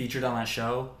was featured on that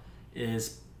show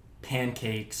is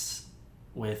pancakes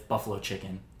with buffalo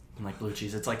chicken and like blue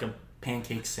cheese. It's like a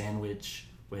pancake sandwich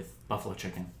with buffalo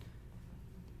chicken.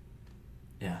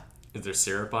 Yeah. Is there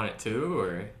syrup on it too,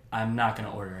 or I'm not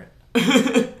gonna order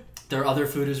it. Their other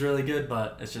food is really good,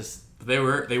 but it's just. they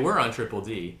were on Triple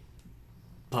D?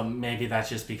 But maybe that's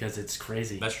just because it's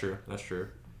crazy. That's true. That's true.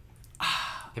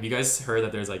 Have you guys heard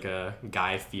that there's like a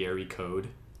Guy Fieri code?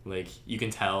 Like, you can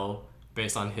tell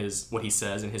based on what he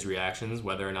says and his reactions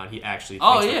whether or not he actually thinks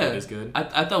Oh the yeah, food is good.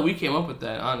 I thought we came up with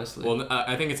that, honestly. Well,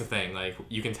 I think it's a thing. Like,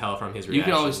 you can tell from his reactions. You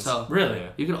can always tell. Really? Yeah.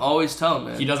 You can always tell,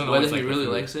 man. He doesn't whether always he like the really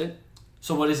food. likes it.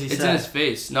 So what does he It's say? in his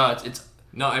face. No, it's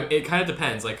No, it kind of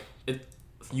depends. Like,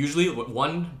 usually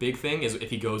one big thing is if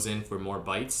he goes in for more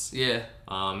bites. yeah.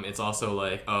 It's also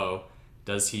like, oh,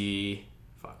 does he?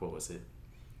 Fuck, what was it?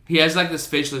 He has like this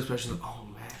facial expression. Like, oh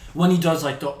man. When he does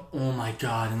like the oh my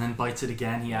god and then bites it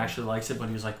again, he actually likes it, but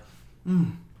he was like,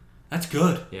 That's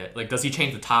good. Yeah, like, does he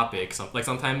change the topic? Like,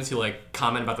 sometimes he'll, like,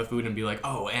 comment about the food and be like,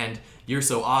 oh, and you're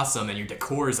so awesome, and your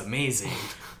decor is amazing.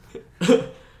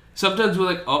 Sometimes we're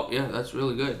like, oh, yeah, that's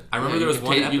really good. I remember there was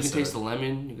one episode. You can taste the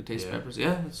lemon, you can taste peppers.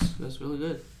 Yeah, that's really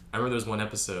good. I remember there was one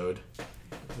episode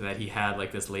that he had,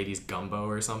 like, this lady's gumbo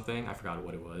or something. I forgot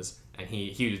what it was. And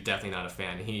he was definitely not a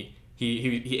fan. He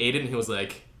ate it, and he was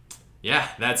like, yeah,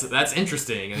 that's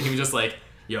interesting. And he was just like,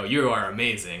 yo, you are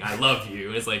amazing. I love you.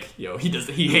 And it's like, yo, he hates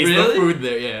the food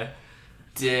there, yeah.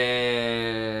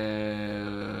 Damn.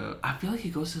 I feel like he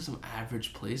goes to some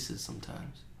average places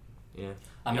sometimes. Yeah.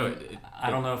 I mean, I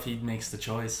don't know if he makes the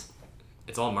choice.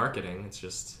 It's all marketing.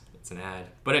 It's an ad.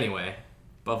 But anyway,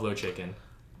 buffalo chicken.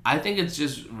 I think it's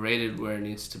just rated where it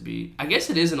needs to be. I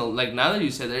guess it isn't, like, now that you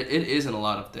said that, it is in a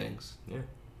lot of things. Yeah.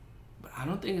 But I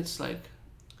don't think it's, like,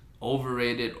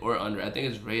 overrated or under. I think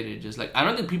it's rated just, like, I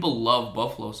don't think people love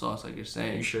buffalo sauce like you're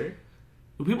saying. Are you sure?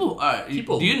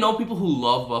 Do you know people who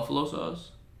love buffalo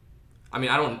sauce? I mean,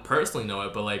 I don't personally know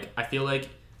it, but, like, I feel like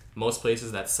most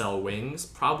places that sell wings,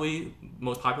 probably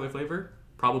most popular flavor,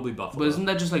 probably buffalo. But isn't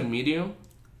that just, like, medium?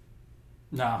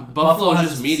 No. Buffalo is has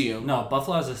just medium. No,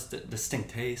 buffalo has a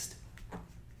distinct taste.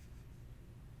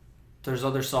 There's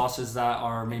other sauces that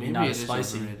are maybe not as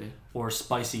spicy or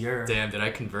spicier. Damn, did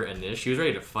I convert Anish? He was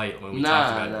ready to fight when we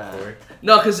talked about it before.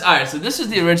 No, because, alright, so this is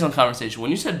the original conversation.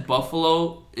 When you said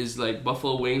buffalo is, like,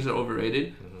 buffalo wings are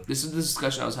overrated, this is the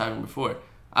discussion I was having before.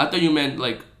 I thought you meant,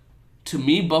 like, to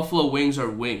me, buffalo wings are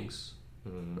wings,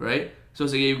 right? So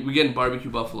it's like, hey, we're getting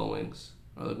barbecue buffalo wings.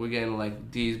 Or, like, we're getting,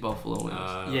 like, these buffalo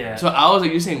wings. Yeah. So I was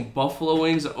like, you're saying buffalo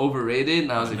wings are overrated?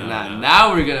 And I was like, nah,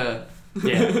 now we're gonna...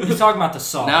 Yeah, he's talking about the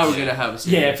sauce. Now we're gonna have a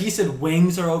series. Yeah, if he said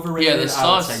wings are overrated, yeah, the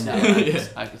sauce. I would say no.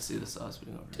 I could see the sauce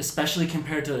being overrated. Especially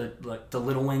compared to, like, the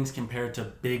little wings compared to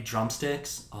big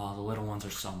drumsticks. Oh, the little ones are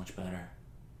so much better.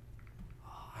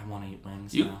 Oh, I want to eat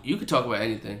wings now. You could talk about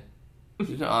anything.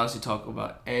 You can honestly talk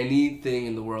about anything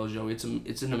in the world, Joey. It's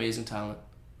an amazing talent.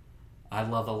 I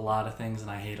love a lot of things and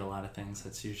I hate a lot of things.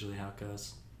 That's usually how it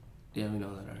goes. Yeah, we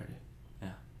know that already. Yeah.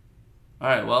 All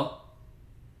right, well,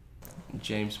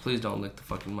 James, please don't lick the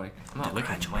fucking mic. I'm not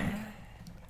licking the mic.